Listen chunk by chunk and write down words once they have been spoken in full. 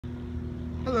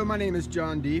Hello, my name is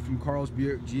John D. from Carl's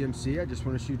Buick GMC. I just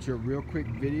want to shoot you a real quick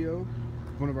video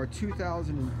of one of our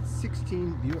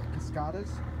 2016 Buick Cascadas.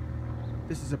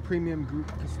 This is a premium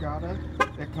group Cascada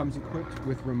that comes equipped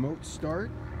with remote start.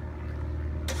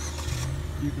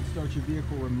 You can start your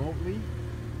vehicle remotely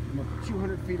from up to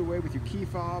 200 feet away with your key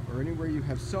fob or anywhere you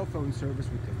have cell phone service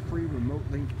with the free Remote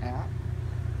Link app.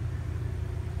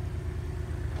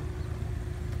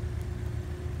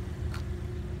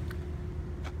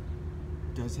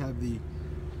 Does have the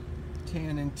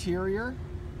tan interior,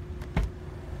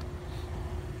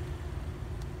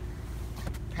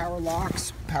 power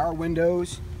locks, power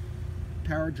windows,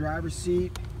 power driver's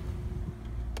seat,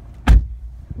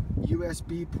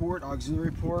 USB port,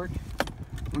 auxiliary port.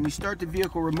 When you start the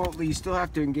vehicle remotely, you still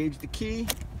have to engage the key,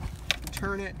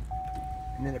 turn it,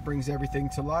 and then it brings everything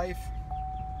to life.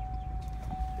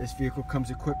 This vehicle comes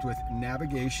equipped with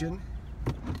navigation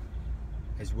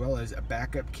as well as a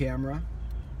backup camera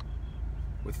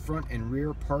with front and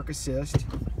rear park assist,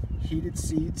 heated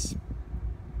seats.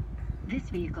 This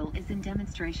vehicle is in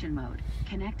demonstration mode,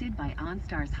 connected by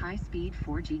OnStar's high-speed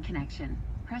 4G connection.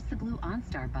 Press the blue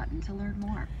OnStar button to learn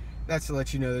more. That's to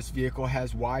let you know this vehicle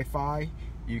has Wi-Fi.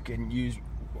 You can use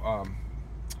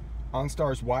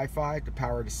OnStar's Wi-Fi to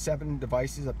power to 7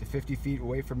 devices up to 50 feet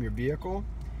away from your vehicle.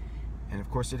 And of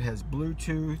course it has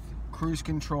Bluetooth, cruise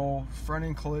control, front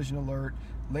end collision alert,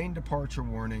 lane departure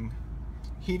warning,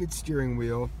 heated steering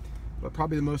wheel, but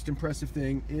probably the most impressive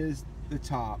thing is the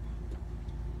top.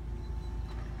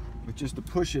 With just a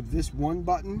push of this one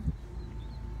button, you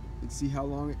can see how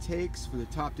long it takes for the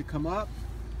top to come up.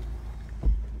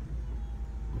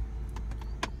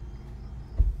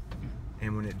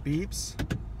 And when it beeps,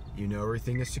 you know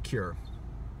everything is secure.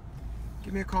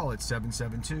 Give me a call at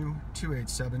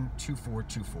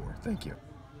 772-287-2424. Thank you.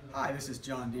 Hi, this is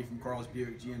John D. from Carl's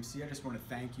Buick GMC. I just want to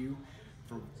thank you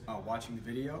for watching the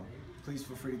video. Please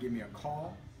feel free to give me a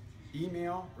call,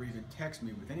 email, or even text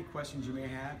me with any questions you may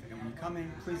have. And when you come in,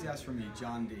 please ask for me,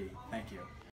 John D. Thank you.